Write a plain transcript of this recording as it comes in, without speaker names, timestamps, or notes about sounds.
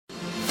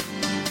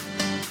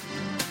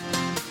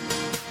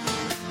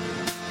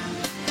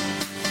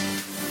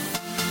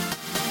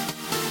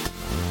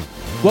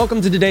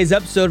Welcome to today's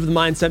episode of the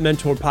Mindset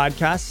Mentor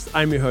Podcast.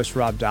 I'm your host,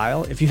 Rob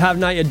Dial. If you have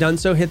not yet done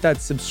so, hit that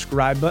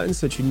subscribe button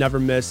so that you never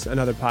miss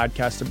another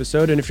podcast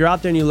episode. And if you're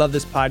out there and you love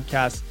this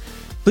podcast,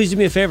 please do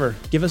me a favor.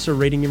 Give us a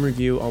rating and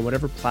review on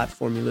whatever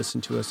platform you listen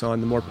to us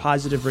on. The more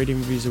positive rating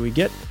reviews that we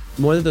get,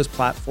 the more that those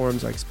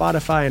platforms like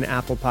Spotify and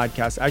Apple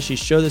Podcasts actually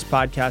show this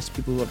podcast to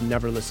people who have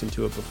never listened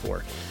to it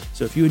before.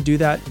 So if you would do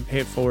that and pay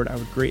it forward, I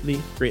would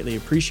greatly, greatly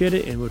appreciate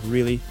it and would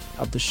really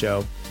help the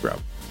show grow.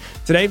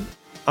 Today,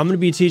 I'm going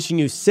to be teaching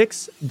you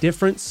 6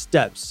 different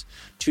steps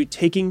to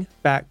taking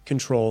back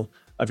control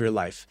of your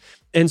life.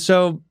 And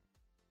so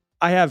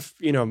I have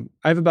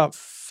about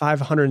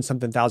 500 and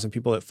something thousand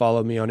people that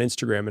follow me on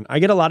Instagram, and I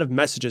get a lot of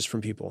messages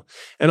from people.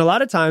 And a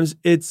lot of times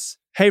it's,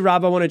 hey,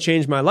 Rob, I want to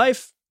change my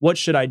life. What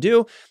should I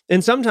do?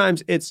 And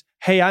sometimes it's,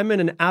 hey, I'm in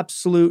an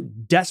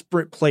absolute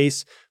desperate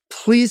place.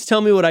 Please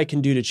tell me what I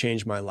can do to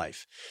change my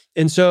life.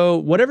 And so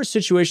whatever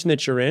situation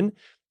that you're in,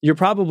 you're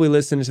probably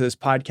listening to this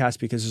podcast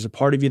because there's a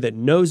part of you that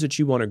knows that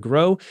you want to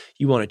grow,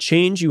 you want to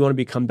change, you want to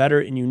become better,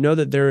 and you know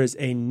that there is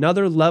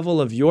another level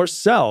of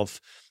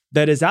yourself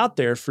that is out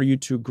there for you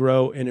to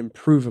grow and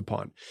improve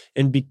upon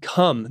and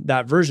become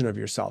that version of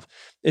yourself.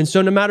 And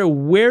so no matter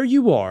where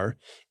you are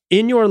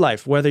in your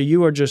life, whether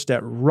you are just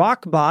at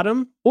rock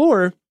bottom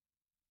or,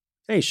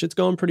 hey, shit's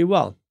going pretty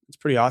well, it's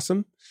pretty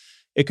awesome,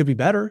 it could be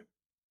better,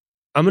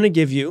 I'm going to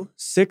give you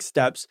 6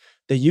 steps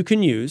that you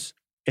can use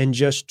and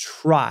just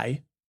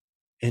try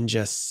and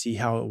just see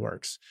how it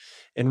works.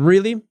 And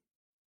really,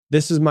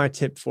 this is my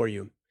tip for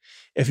you.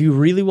 If you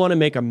really want to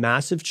make a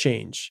massive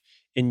change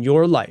in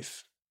your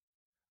life,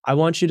 I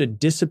want you to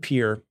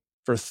disappear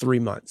for 3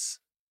 months.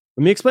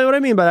 Let me explain what I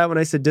mean by that when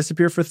I said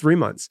disappear for 3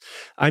 months.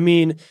 I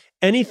mean,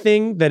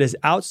 anything that is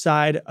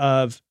outside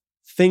of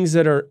things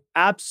that are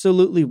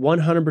absolutely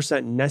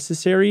 100%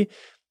 necessary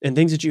and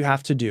things that you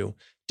have to do,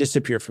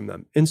 disappear from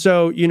them. And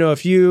so,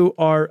 if you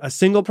are a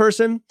single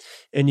person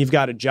and you've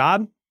got a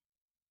job,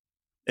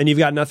 and you've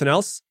got nothing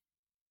else,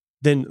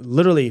 then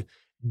literally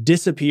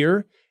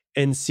disappear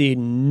and see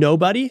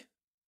nobody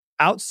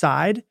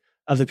outside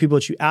of the people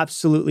that you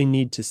absolutely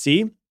need to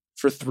see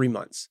for 3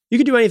 months. You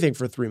can do anything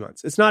for 3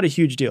 months. It's not a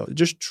huge deal.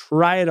 Just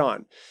try it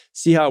on.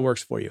 See how it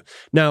works for you.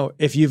 Now,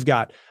 if you've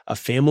got a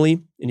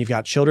family and you've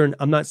got children,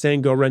 I'm not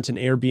saying go rent an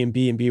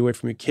Airbnb and be away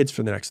from your kids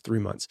for the next 3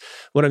 months.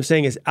 What I'm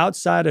saying is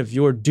outside of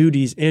your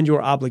duties and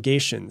your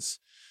obligations,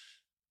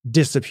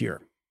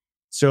 disappear.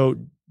 So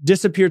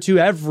disappear to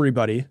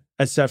everybody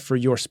except for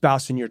your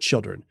spouse and your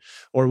children,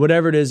 or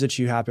whatever it is that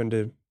you happen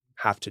to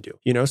have to do.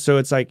 So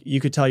it's like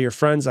you could tell your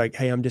friends like,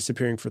 hey, I'm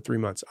disappearing for 3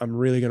 months. I'm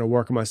really going to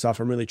work on myself.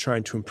 I'm really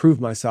trying to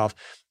improve myself.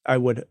 I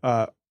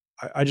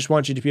just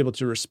want you to be able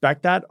to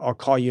respect that. I'll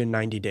call you in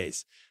 90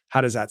 days.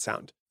 How does that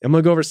sound? I'm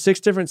going to go over 6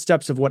 different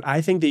steps of what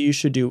I think that you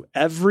should do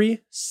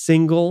every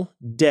single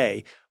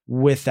day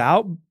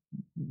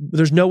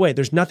there's no way,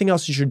 there's nothing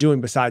else that you're doing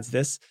besides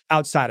this,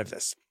 outside of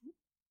this.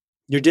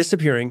 You're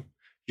disappearing.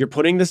 You're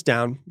putting this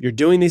down, you're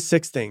doing these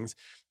 6 things,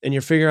 and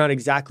you're figuring out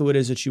exactly what it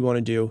is that you want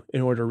to do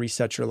in order to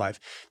reset your life.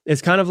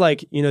 It's kind of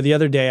like, the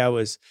other day I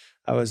was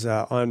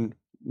on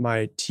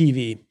my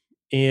TV,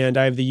 and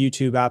I have the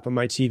YouTube app on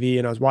my TV,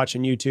 and I was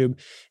watching YouTube,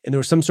 and there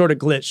was some sort of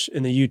glitch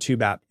in the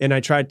YouTube app. And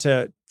I tried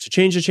to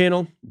change the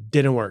channel,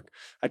 didn't work.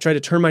 I tried to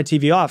turn my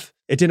TV off,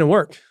 it didn't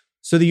work.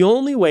 So the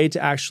only way to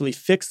actually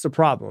fix the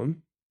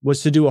problem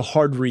was to do a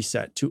hard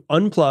reset, to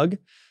unplug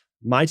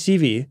my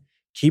TV,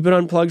 keep it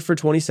unplugged for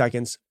 20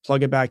 seconds,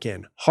 plug it back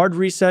in. Hard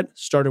reset,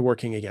 started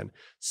working again.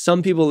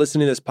 Some people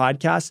listening to this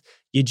podcast,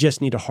 you just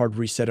need a hard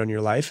reset on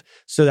your life.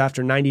 So that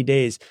after 90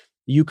 days,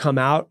 you come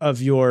out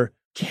of your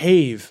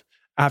cave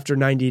after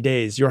 90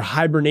 days, your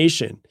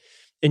hibernation,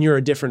 and you're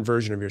a different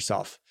version of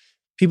yourself.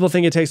 People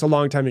think it takes a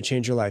long time to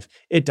change your life.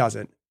 It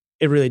doesn't.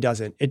 It really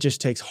doesn't. It just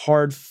takes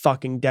hard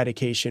fucking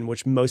dedication,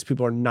 which most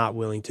people are not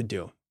willing to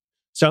do.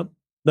 So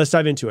let's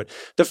dive into it.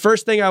 The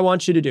first thing I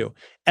want you to do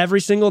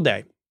every single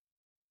day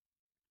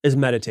is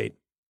meditate.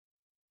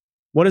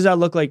 What does that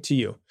look like to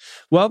you?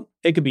 Well,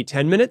 it could be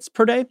 10 minutes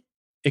per day.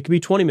 It could be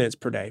 20 minutes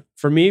per day.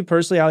 For me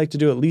personally, I like to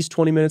do at least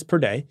 20 minutes per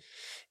day.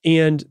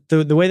 And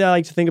the way that I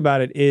like to think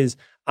about it is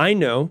I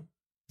know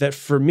that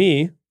for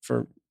me,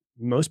 for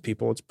most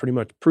people, it's pretty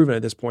much proven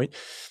at this point,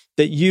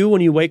 that when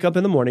you wake up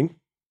in the morning,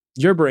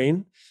 your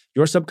brain,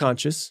 your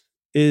subconscious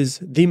is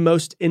the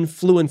most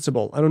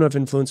influenceable. I don't know if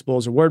influenceable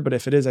is a word, but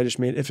if it is,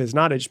 if it's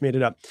not, I just made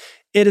it up.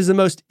 It is the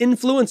most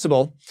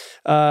influenceable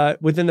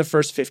within the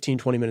first 15,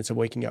 20 minutes of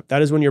waking up.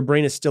 That is when your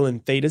brain is still in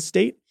theta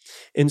state.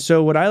 And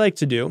so what I like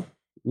to do,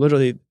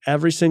 literally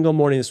every single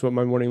morning, this is what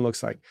my morning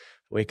looks like. I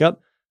wake up,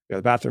 go to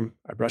the bathroom,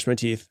 I brush my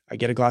teeth, I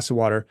get a glass of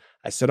water,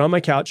 I sit on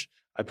my couch,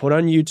 I put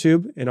on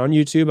YouTube, and on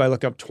YouTube, I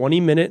look up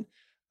 20-minute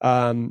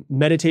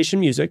meditation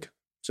music.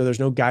 So there's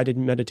no guided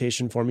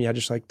meditation for me. I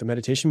just like the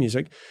meditation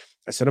music.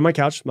 I sit on my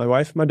couch, my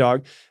wife, my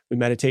dog, we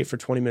meditate for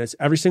 20 minutes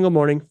every single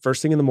morning,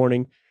 first thing in the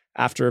morning,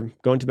 after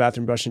going to the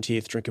bathroom, brushing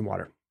teeth, drinking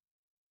water.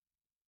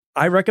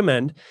 I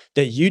recommend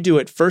that you do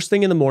it first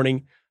thing in the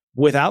morning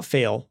without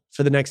fail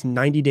for the next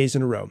 90 days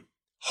in a row.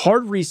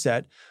 Hard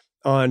reset,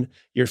 on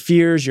your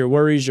fears, your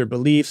worries, your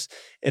beliefs,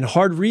 and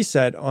hard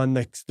reset on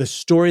the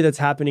story that's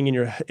happening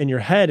in your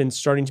head and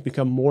starting to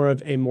become more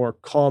of a more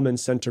calm and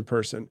centered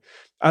person.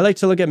 I like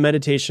to look at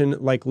meditation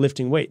like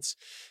lifting weights.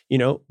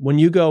 When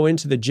you go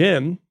into the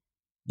gym,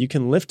 you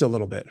can lift a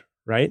little bit,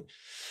 right?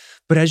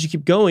 But as you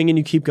keep going and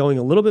you keep going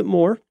a little bit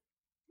more,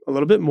 a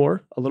little bit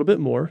more, a little bit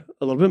more,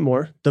 a little bit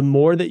more, the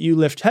more that you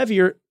lift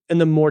heavier and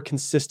the more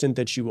consistent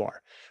that you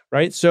are,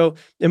 right? So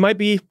it might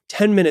be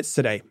 10 minutes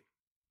today.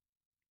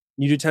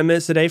 You do 10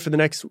 minutes a day for the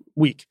next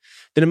week.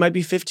 Then it might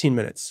be 15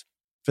 minutes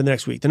for the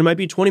next week. Then it might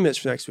be 20 minutes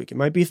for the next week. It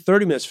might be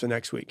 30 minutes for the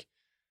next week.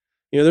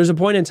 There's a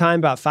point in time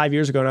about 5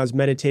 years ago and I was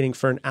meditating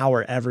for an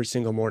hour every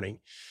single morning.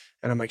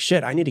 And I'm like,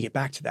 shit, I need to get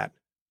back to that.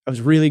 I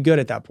was really good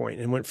at that point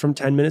and went from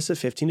 10 minutes to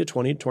 15 to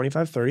 20,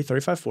 25, 30,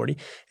 35, 40.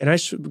 And I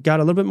got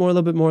a little bit more, a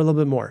little bit more, a little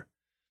bit more.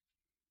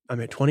 I'm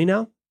at 20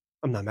 now.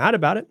 I'm not mad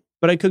about it,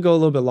 but I could go a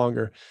little bit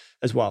longer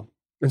as well.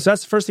 And so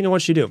that's the first thing I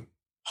want you to do.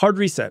 Hard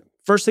reset.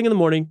 First thing in the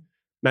morning,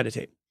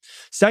 meditate.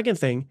 Second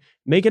thing,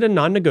 make it a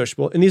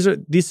non-negotiable. And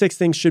these 6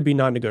 things should be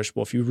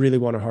non-negotiable if you really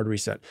want a hard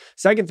reset.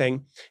 Second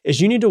thing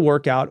is you need to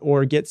work out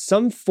or get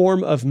some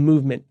form of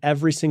movement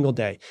every single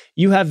day.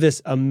 You have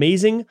this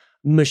amazing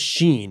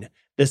machine,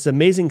 this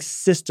amazing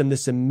system,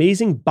 this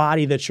amazing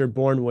body that you're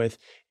born with.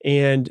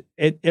 And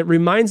it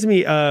reminds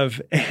me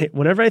of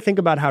whenever I think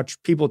about how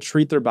people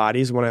treat their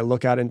bodies when I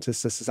look out into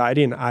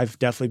society, and I've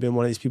definitely been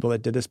one of these people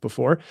that did this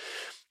before,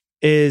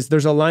 is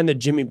there's a line that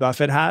Jimmy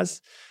Buffett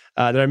has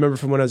that I remember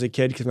from when I was a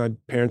kid because my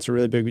parents are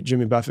really big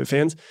Jimmy Buffett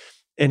fans.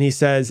 And he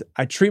says,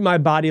 I treat my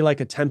body like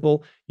a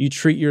temple. You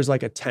treat yours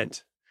like a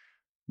tent.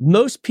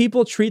 Most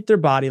people treat their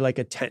body like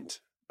a tent.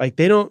 Like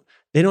they don't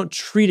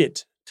treat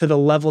it to the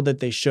level that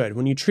they should.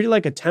 When you treat it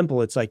like a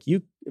temple, it's like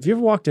if you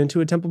ever walked into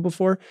a temple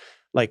before,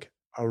 like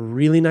a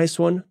really nice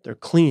one, they're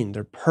clean,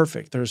 they're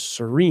perfect, they're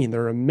serene,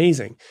 they're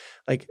amazing.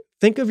 Like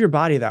think of your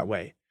body that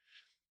way.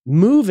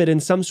 Move it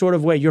in some sort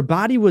of way. Your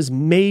body was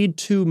made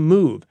to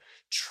move.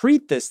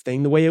 Treat this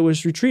thing the way it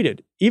was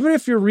treated. Even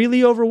if you're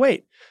really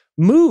overweight,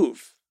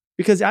 move.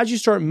 Because as you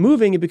start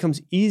moving, it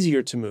becomes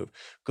easier to move.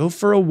 Go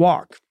for a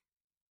walk.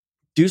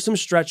 Do some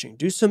stretching,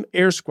 do some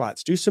air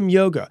squats, do some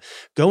yoga,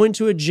 go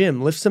into a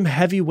gym, lift some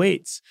heavy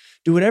weights,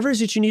 do whatever it is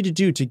that you need to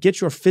do to get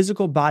your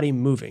physical body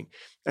moving.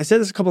 I said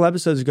this a couple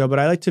episodes ago, but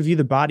I like to view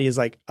the body as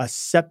like a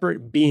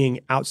separate being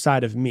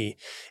outside of me.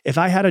 If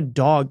I had a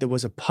dog that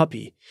was a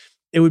puppy,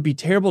 it would be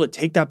terrible to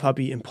take that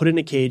puppy and put it in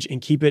a cage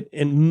and keep it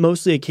in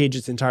mostly a cage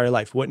its entire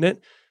life, wouldn't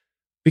it?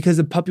 Because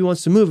the puppy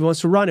wants to move, it wants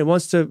to run, it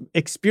wants to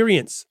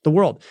experience the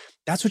world.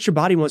 That's what your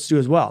body wants to do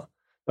as well.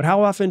 But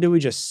how often do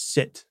we just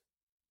sit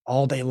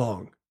all day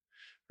long,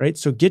 right?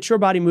 So get your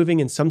body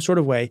moving in some sort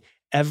of way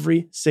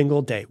every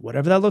single day.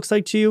 Whatever that looks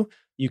like to you,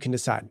 you can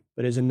decide,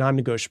 but it is a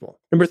non-negotiable.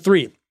 Number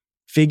 3,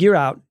 figure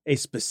out a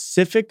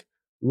specific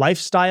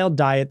lifestyle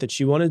diet that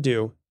you want to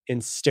do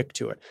and stick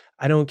to it.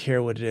 I don't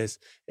care what it is.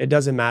 It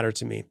doesn't matter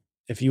to me.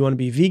 If you want to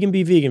be vegan,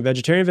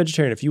 vegetarian,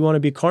 vegetarian. If you want to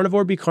be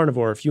carnivore, be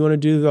carnivore. If you want to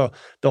do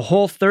the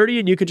whole 30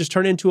 and you could just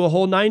turn it into a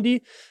whole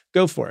 90,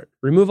 go for it.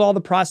 Remove all the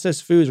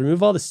processed foods,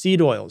 remove all the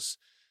seed oils,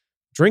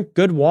 drink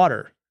good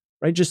water,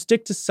 right? Just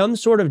stick to some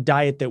sort of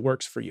diet that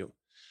works for you,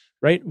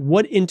 right?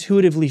 What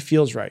intuitively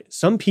feels right.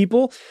 Some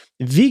people,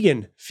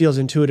 vegan feels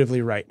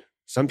intuitively right.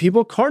 Some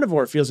people,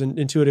 carnivore feels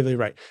intuitively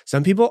right.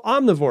 Some people,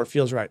 omnivore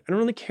feels right. I don't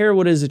really care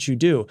what it is that you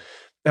do.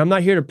 I'm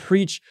not here to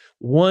preach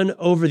one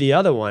over the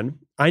other one.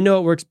 I know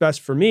it works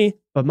best for me,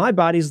 but my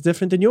body is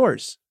different than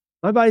yours.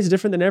 My body is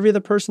different than every other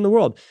person in the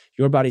world.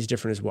 Your body is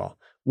different as well.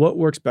 What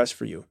works best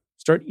for you?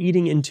 Start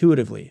eating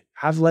intuitively.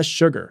 Have less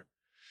sugar.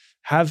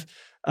 Have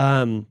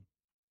a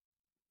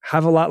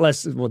lot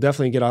less, well,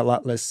 definitely get a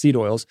lot less seed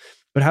oils,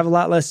 but have a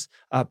lot less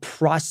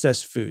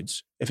processed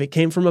foods. If it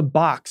came from a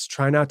box,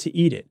 try not to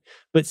eat it,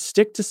 but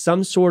stick to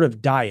some sort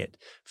of diet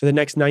for the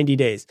next 90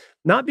 days.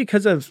 Not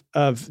because of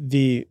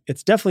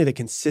it's definitely the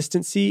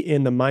consistency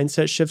and the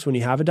mindset shifts when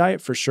you have a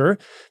diet for sure,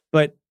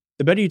 but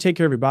the better you take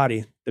care of your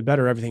body, the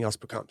better everything else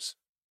becomes.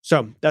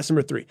 So that's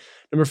number 3.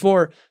 Number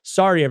 4,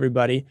 sorry,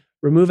 everybody,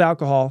 remove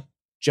alcohol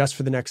just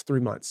for the next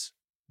 3 months.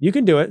 You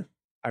can do it.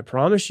 I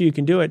promise you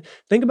can do it.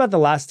 Think about the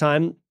last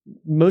time,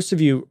 most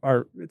of you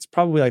it's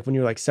probably like when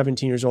you're like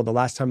 17 years old, the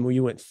last time when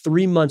you went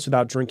 3 months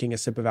without drinking a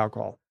sip of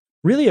alcohol.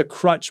 Really a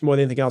crutch more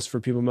than anything else for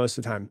people most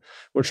of the time.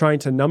 We're trying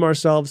to numb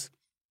ourselves.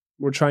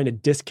 We're trying to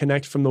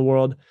disconnect from the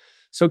world.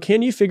 So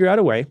can you figure out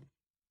a way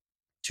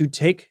to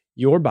take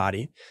your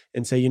body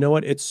and say, you know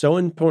what, it's so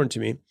important to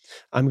me.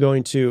 I'm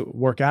going to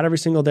work out every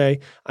single day.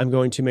 I'm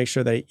going to make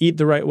sure that I eat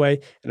the right way.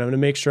 And I'm going to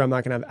make sure I'm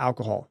not going to have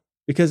alcohol.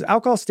 Because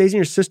alcohol stays in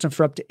your system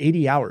for up to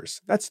 80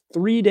 hours. That's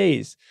 3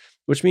 days,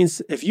 which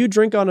means if you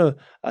drink on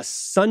a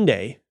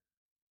Sunday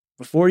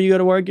before you go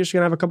to work, you're just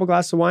going to have a couple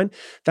glasses of wine.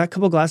 That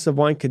couple glasses of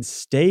wine could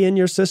stay in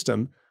your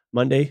system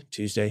Monday,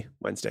 Tuesday,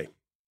 Wednesday.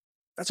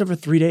 That's over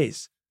 3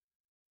 days.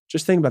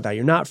 Just think about that.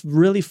 You're not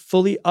really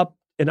fully up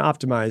and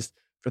optimized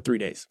for 3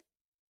 days.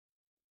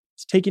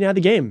 It's taking you out of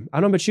the game. I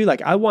don't know about you.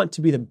 Like, I want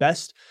to be the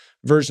best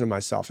version of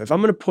myself, if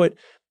I'm going to put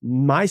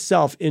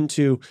myself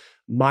into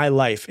my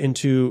life,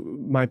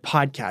 into my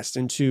podcast,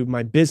 into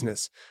my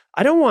business,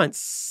 I don't want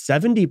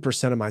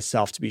 70% of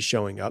myself to be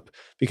showing up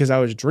because I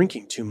was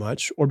drinking too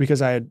much or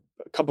because I had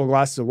a couple of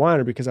glasses of wine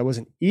or because I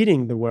wasn't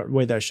eating the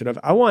way that I should have.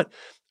 I want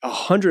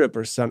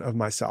 100% of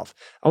myself.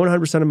 I want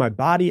 100% of my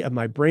body, of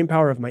my brain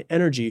power, of my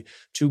energy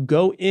to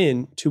go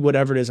into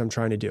whatever it is I'm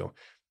trying to do.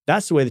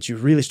 That's the way that you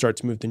really start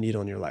to move the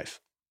needle in your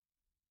life.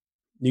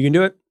 You can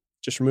do it.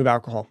 Just remove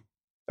alcohol.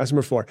 That's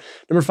number 4.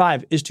 Number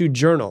 5 is to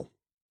journal.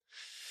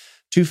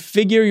 To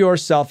figure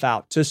yourself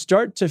out, to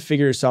start to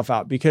figure yourself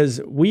out, because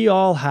we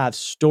all have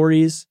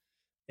stories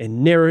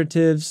and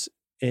narratives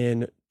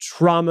and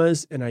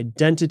traumas and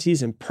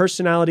identities and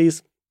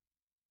personalities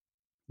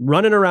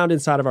running around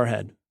inside of our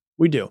head.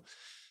 We do.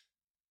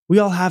 We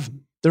all have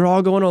them. They're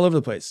all going all over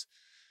the place.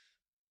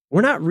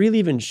 We're not really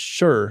even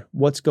sure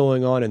what's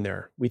going on in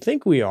there. We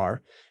think we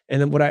are.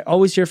 And then what I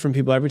always hear from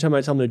people every time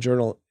I tell them to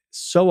journal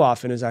so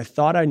often is I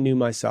thought I knew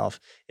myself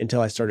until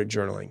I started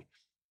journaling.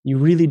 You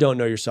really don't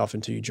know yourself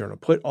until you journal.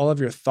 Put all of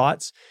your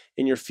thoughts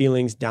and your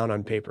feelings down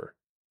on paper.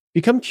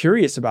 Become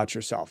curious about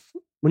yourself.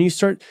 When you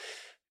start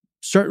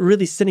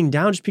really sitting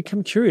down, just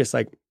become curious.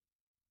 Like,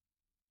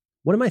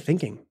 what am I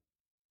thinking?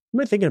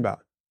 What am I thinking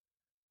about?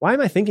 Why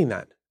am I thinking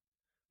that?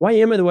 Why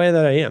am I the way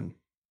that I am?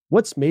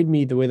 What's made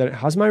me the way that?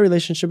 How's my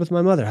relationship with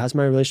my mother? How's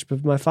my relationship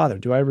with my father?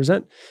 Do I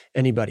resent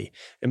anybody?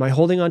 Am I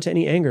holding on to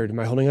any anger? Am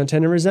I holding on to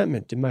any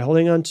resentment? Am I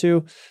holding on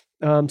to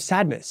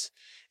sadness?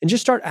 And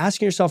just start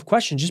asking yourself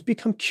questions. Just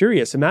become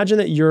curious. Imagine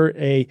that you're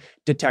a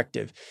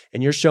detective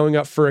and you're showing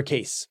up for a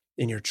case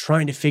and you're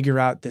trying to figure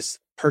out this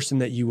person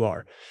that you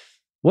are.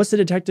 What's the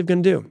detective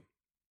going to do?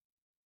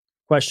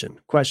 Question,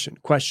 question,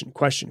 question,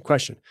 question,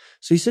 question.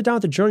 So you sit down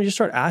with the journal, you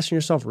start asking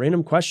yourself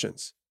random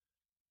questions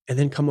and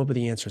then come up with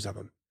the answers of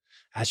them.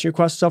 Ask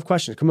yourself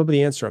questions, come up with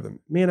the answer of them.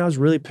 Man, I was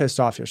really pissed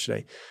off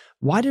yesterday.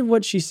 Why did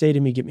what she say to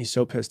me get me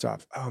so pissed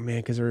off? Oh man,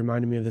 because it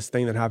reminded me of this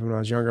thing that happened when I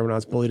was younger, when I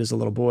was bullied as a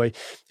little boy.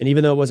 And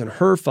even though it wasn't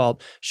her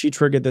fault, she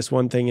triggered this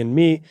one thing in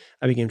me.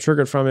 I became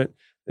triggered from it.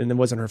 And it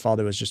wasn't her fault.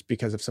 It was just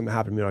because of something that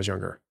happened to me when I was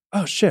younger.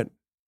 Oh shit.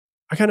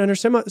 I kind of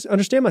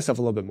understand myself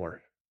a little bit more.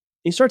 And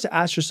you start to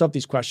ask yourself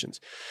these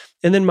questions.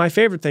 And then my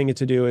favorite thing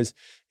to do is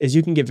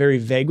you can get very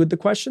vague with the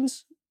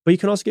questions, but you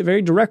can also get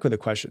very direct with the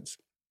questions.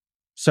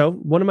 So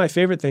one of my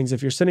favorite things,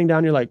 if you're sitting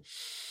down, you're like,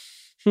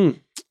 I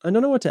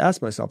don't know what to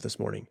ask myself this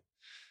morning.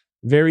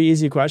 Very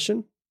easy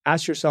question.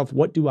 Ask yourself,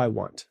 what do I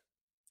want?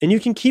 And you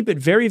can keep it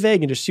very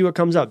vague and just see what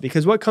comes up,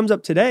 because what comes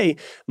up today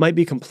might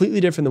be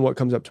completely different than what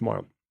comes up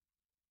tomorrow.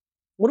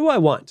 What do I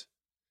want?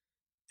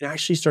 And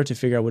actually start to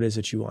figure out what it is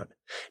that you want.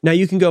 Now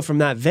you can go from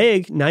that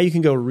vague, now you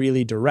can go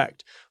really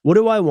direct. What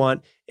do I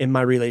want in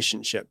my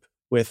relationship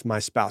with my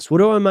spouse? What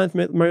do I want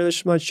in my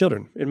relationship with my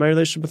children? In my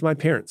relationship with my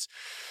parents?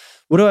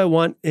 What do I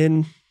want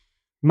in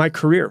my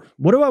career?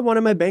 What do I want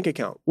in my bank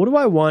account? What do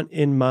I want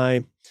in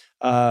my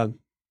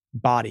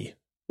body?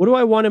 What do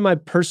I want in my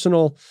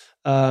personal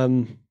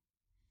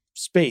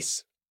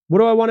space? What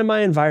do I want in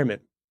my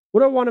environment?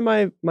 What do I want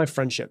in my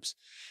friendships?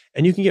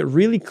 And you can get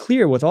really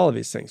clear with all of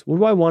these things. What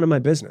do I want in my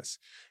business?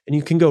 And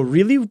you can go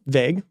really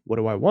vague, what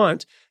do I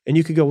want? And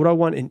you could go, what do I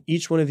want in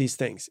each one of these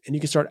things? And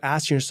you can start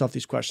asking yourself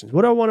these questions.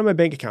 What do I want in my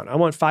bank account? I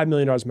want $5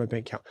 million in my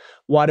bank account.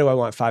 Why do I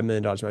want $5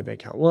 million in my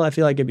bank account? Well, I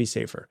feel like it'd be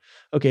safer.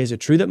 Okay, is it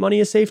true that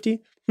money is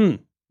safety?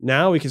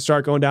 Now we can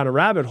start going down a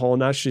rabbit hole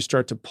and actually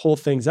start to pull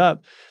things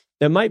up.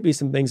 There might be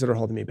some things that are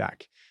holding me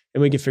back.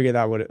 And we can figure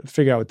out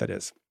what that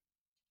is.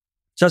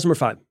 So that's number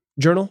 5,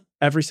 journal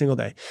every single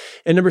day.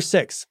 And number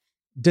 6,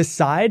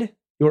 decide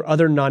your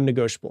other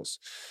non-negotiables.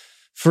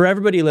 For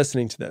everybody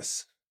listening to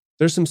this,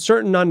 there's some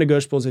certain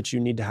non-negotiables that you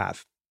need to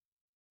have.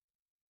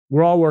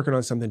 We're all working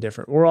on something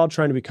different. We're all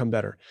trying to become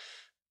better.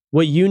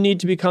 What you need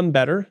to become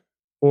better,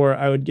 or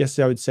I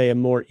would say a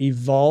more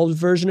evolved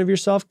version of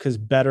yourself, because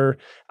better,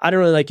 I don't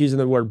really like using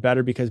the word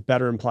better because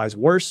better implies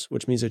worse,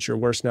 which means that you're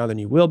worse now than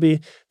you will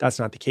be. That's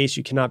not the case.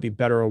 You cannot be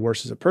better or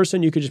worse as a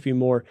person. You could just be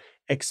more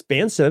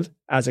expansive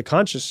as a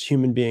conscious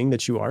human being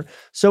that you are.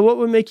 So what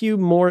would make you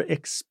more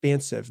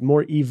expansive,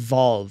 more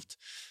evolved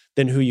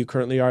than who you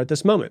currently are at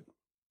this moment?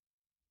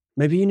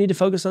 Maybe you need to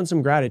focus on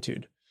some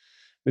gratitude.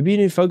 Maybe you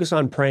need to focus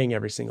on praying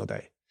every single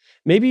day.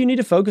 Maybe you need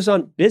to focus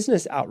on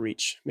business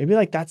outreach. Maybe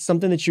like that's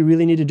something that you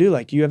really need to do.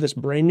 Like you have this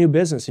brand new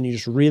business and you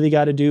just really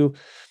got to do,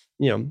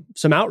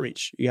 some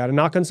outreach. You got to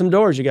knock on some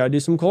doors. You got to do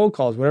some cold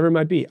calls, whatever it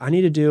might be. I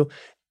need to do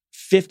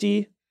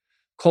 50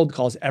 cold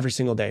calls every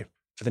single day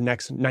for the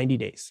next 90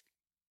 days,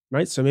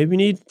 right? So maybe you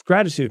need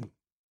gratitude.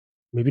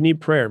 Maybe you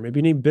need prayer. Maybe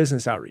you need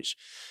business outreach.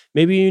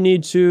 Maybe you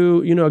need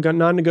to, a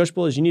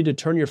non-negotiable is you need to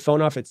turn your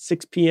phone off at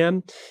 6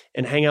 p.m.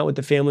 and hang out with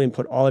the family and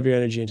put all of your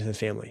energy into the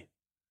family.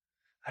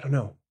 I don't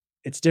know.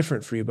 It's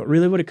different for you, but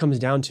really what it comes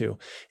down to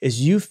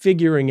is you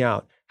figuring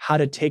out how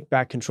to take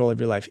back control of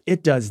your life.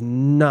 It does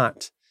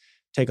not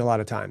take a lot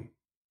of time.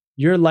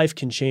 Your life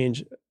can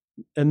change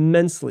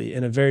immensely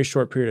in a very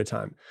short period of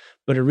time,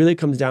 but it really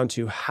comes down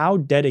to how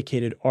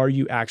dedicated are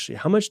you actually?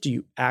 How much do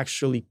you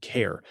actually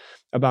care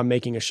about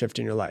making a shift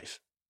in your life?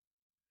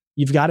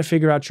 You've got to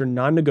figure out your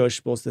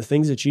non-negotiables, the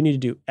things that you need to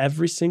do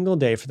every single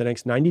day for the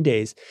next 90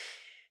 days,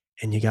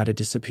 and you got to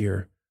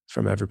disappear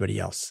from everybody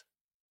else.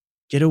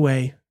 Get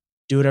away,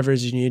 do whatever it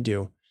is you need to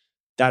do.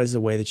 That is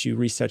the way that you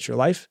reset your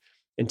life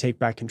and take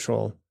back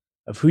control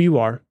of who you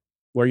are,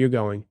 where you're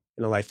going,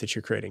 and the life that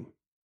you're creating.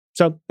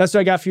 So that's what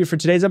I got for you for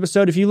today's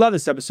episode. If you love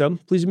this episode,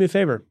 please do me a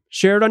favor.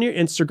 Share it on your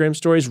Instagram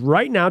stories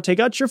right now.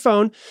 Take out your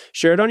phone,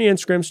 share it on your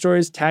Instagram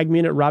stories, tag me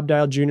in at Rob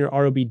Dial Jr.,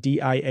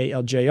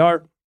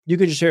 ROBDIALJR. You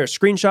could just share a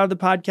screenshot of the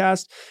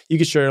podcast. You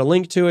could share a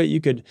link to it.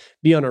 You could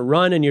be on a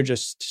run and you're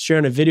just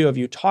sharing a video of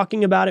you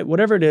talking about it.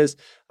 Whatever it is,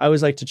 I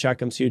always like to check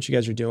them, see what you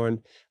guys are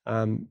doing.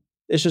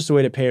 It's just a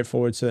way to pay it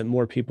forward so that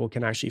more people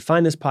can actually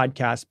find this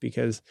podcast,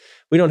 because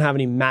we don't have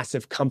any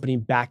massive company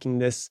backing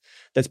this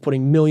that's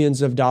putting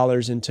millions of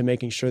dollars into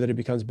making sure that it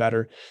becomes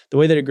better. The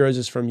way that it grows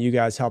is from you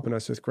guys helping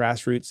us with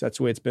grassroots. That's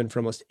the way it's been for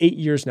almost 8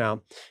 years now.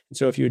 And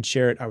so if you would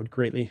share it, I would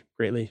greatly,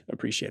 greatly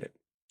appreciate it.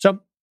 So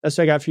that's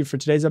what I got for you for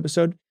today's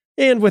episode.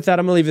 And with that,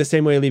 I'm going to leave you the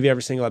same way I leave you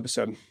every single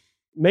episode.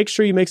 Make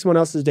sure you make someone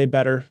else's day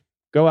better.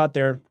 Go out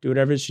there, do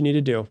whatever it is you need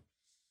to do. And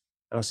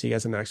I'll see you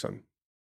guys in the next one.